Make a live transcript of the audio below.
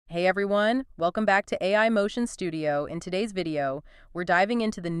Hey everyone, welcome back to AI Motion Studio. In today's video, we're diving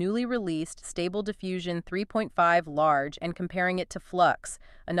into the newly released Stable Diffusion 3.5 Large and comparing it to Flux,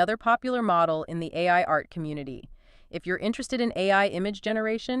 another popular model in the AI art community. If you're interested in AI image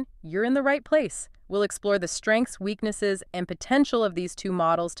generation, you're in the right place. We'll explore the strengths, weaknesses, and potential of these two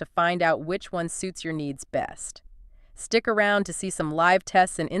models to find out which one suits your needs best. Stick around to see some live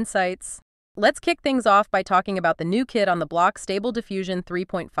tests and insights. Let's kick things off by talking about the new kid on the block, Stable Diffusion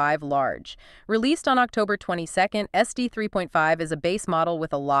 3.5 Large. Released on October 22nd, SD 3.5 is a base model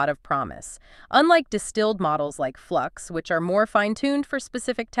with a lot of promise. Unlike distilled models like Flux, which are more fine-tuned for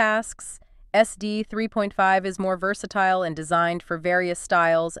specific tasks, SD 3.5 is more versatile and designed for various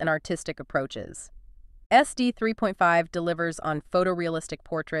styles and artistic approaches. SD 3.5 delivers on photorealistic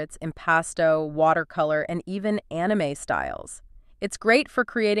portraits, impasto, watercolor, and even anime styles. It's great for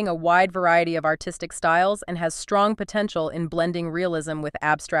creating a wide variety of artistic styles and has strong potential in blending realism with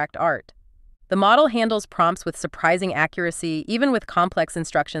abstract art. The model handles prompts with surprising accuracy, even with complex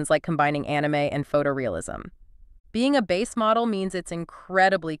instructions like combining anime and photorealism. Being a base model means it's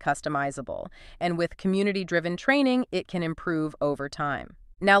incredibly customizable, and with community-driven training, it can improve over time.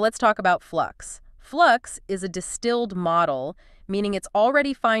 Now let's talk about Flux. Flux is a distilled model, meaning it's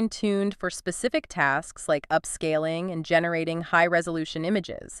already fine-tuned for specific tasks like upscaling and generating high-resolution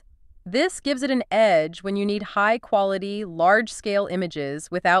images. This gives it an edge when you need high-quality, large-scale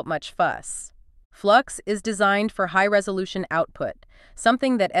images without much fuss. Flux is designed for high-resolution output,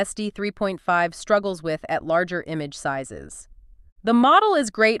 something that SD 3.5 struggles with at larger image sizes. The model is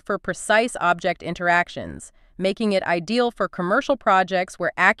great for precise object interactions, making it ideal for commercial projects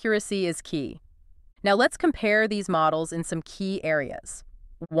where accuracy is key. Now let's compare these models in some key areas.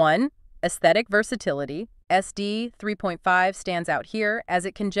 1. Aesthetic versatility. SD 3.5 stands out here as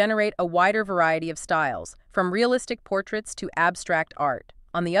it can generate a wider variety of styles, from realistic portraits to abstract art.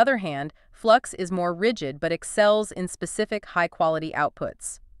 On the other hand, Flux is more rigid but excels in specific high-quality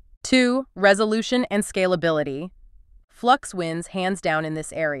outputs. 2. Resolution and scalability. Flux wins hands down in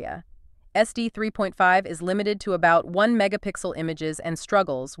this area. SD 3.5 is limited to about 1 megapixel images and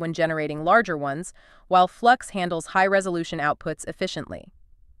struggles when generating larger ones, while Flux handles high-resolution outputs efficiently.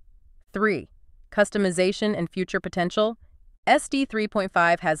 3. Customization and future potential. SD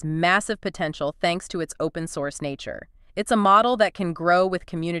 3.5 has massive potential thanks to its open-source nature. It's a model that can grow with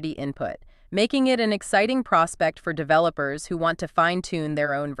community input, making it an exciting prospect for developers who want to fine-tune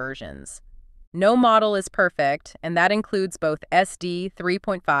their own versions. No model is perfect, and that includes both SD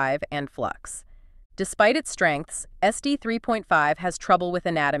 3.5 and Flux. Despite its strengths, SD 3.5 has trouble with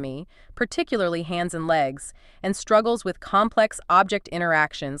anatomy, particularly hands and legs, and struggles with complex object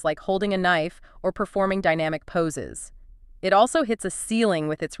interactions like holding a knife or performing dynamic poses. It also hits a ceiling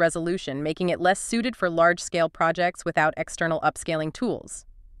with its resolution, making it less suited for large-scale projects without external upscaling tools.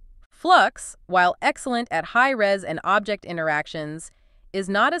 Flux, while excellent at high-res and object interactions, is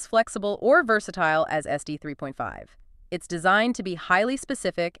not as flexible or versatile as SD 3.5. It's designed to be highly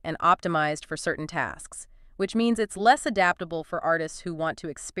specific and optimized for certain tasks, which means it's less adaptable for artists who want to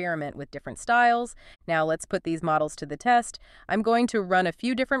experiment with different styles. Now let's put these models to the test. I'm going to run a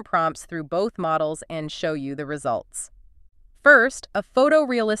few different prompts through both models and show you the results. First, a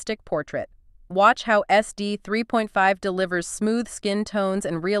photorealistic portrait. Watch how SD 3.5 delivers smooth skin tones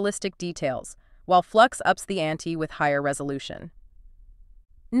and realistic details, while Flux ups the ante with higher resolution.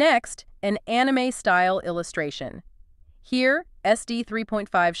 Next, an anime-style illustration. Here, SD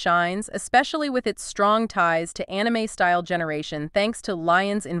 3.5 shines, especially with its strong ties to anime-style generation thanks to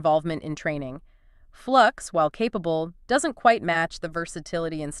Lion's involvement in training. Flux, while capable, doesn't quite match the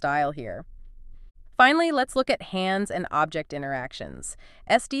versatility and style here. Finally, let's look at hands and object interactions.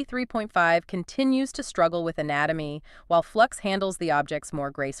 SD 3.5 continues to struggle with anatomy, while Flux handles the objects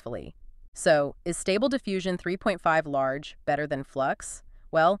more gracefully. So, is Stable Diffusion 3.5 Large better than Flux?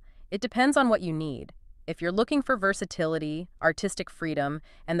 Well, it depends on what you need. If you're looking for versatility, artistic freedom,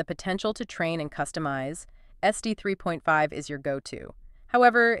 and the potential to train and customize, SD 3.5 is your go-to.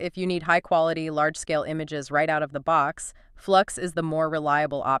 However, if you need high-quality, large-scale images right out of the box, Flux is the more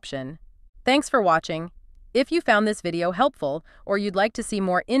reliable option. Thanks for watching. If you found this video helpful, or you'd like to see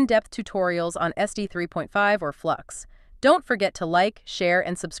more in-depth tutorials on SD 3.5 or Flux, don't forget to like, share,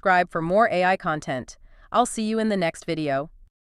 and subscribe for more AI content. I'll see you in the next video.